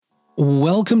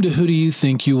Welcome to Who Do You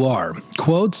Think You Are?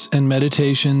 Quotes and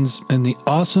meditations and the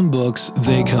awesome books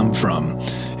they come from.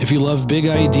 If you love big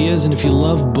ideas and if you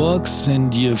love books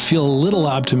and you feel a little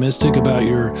optimistic about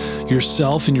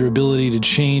yourself and your ability to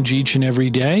change each and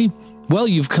every day, well,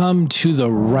 you've come to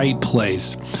the right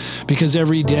place, because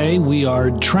every day we are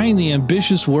trying the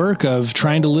ambitious work of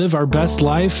trying to live our best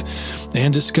life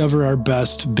and discover our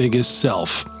best, biggest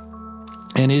self.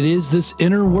 And it is this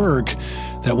inner work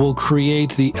that will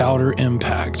create the outer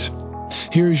impact.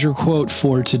 Here's your quote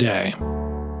for today.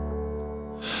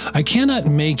 I cannot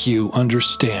make you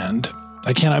understand.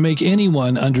 I cannot make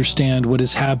anyone understand what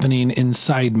is happening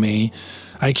inside me.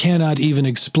 I cannot even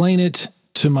explain it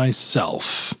to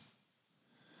myself.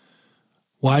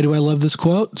 Why do I love this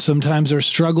quote? Sometimes our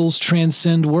struggles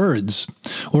transcend words,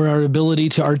 or our ability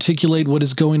to articulate what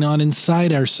is going on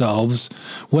inside ourselves,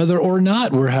 whether or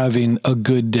not we're having a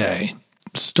good day.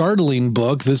 Startling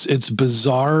book. It's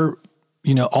bizarre,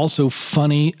 also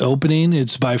funny opening.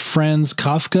 It's by Franz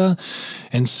Kafka,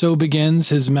 and so begins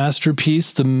his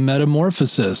masterpiece, The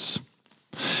Metamorphosis.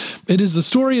 It is the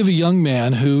story of a young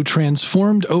man who,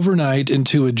 transformed overnight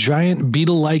into a giant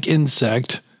beetle-like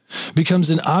insect, becomes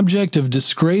an object of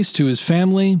disgrace to his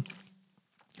family,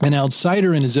 an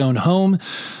outsider in his own home,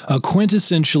 a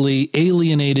quintessentially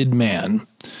alienated man.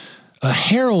 A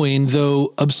harrowing,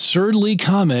 though absurdly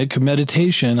comic,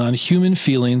 meditation on human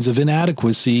feelings of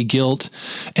inadequacy, guilt,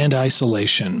 and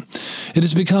isolation. It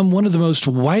has become one of the most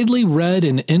widely read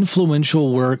and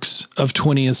influential works of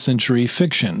 20th century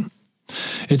fiction.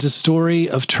 It's a story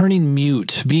of turning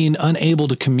mute, being unable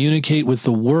to communicate with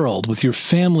the world, with your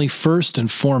family first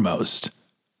and foremost.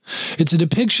 It's a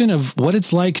depiction of what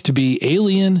it's like to be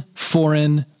alien,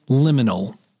 foreign,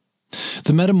 liminal.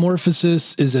 The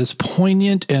Metamorphosis is as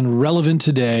poignant and relevant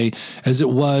today as it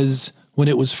was when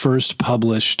it was first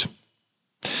published.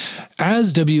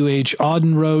 As W.H.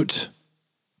 Auden wrote,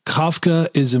 Kafka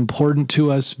is important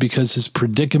to us because his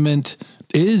predicament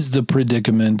is the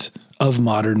predicament of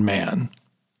modern man.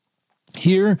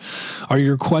 Here are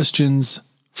your questions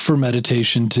for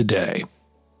meditation today.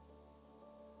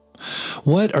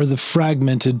 What are the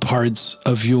fragmented parts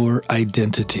of your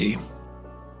identity?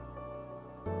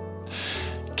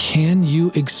 Can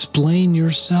you explain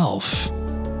yourself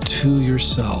to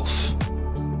yourself?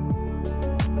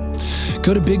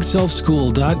 Go to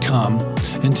BigSelfSchool.com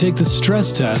and take the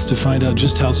stress test to find out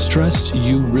just how stressed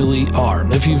you really are.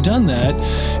 If you've done that,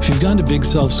 if you've gone to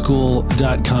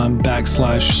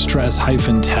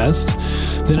BigSelfSchool.com/stress-test,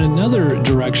 then another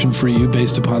direction for you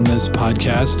based upon this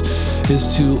podcast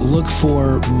is to look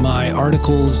for my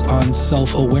articles on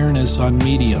self-awareness on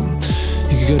Medium.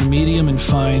 You can go to Medium and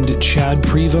find Chad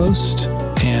Prevost,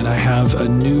 and I have a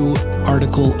new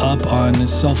article up on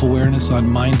self-awareness on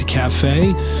Mind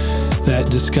Cafe that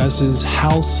discusses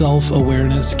how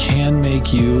self-awareness can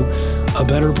make you a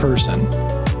better person.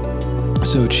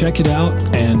 So check it out,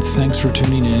 and thanks for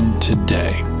tuning in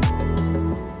today.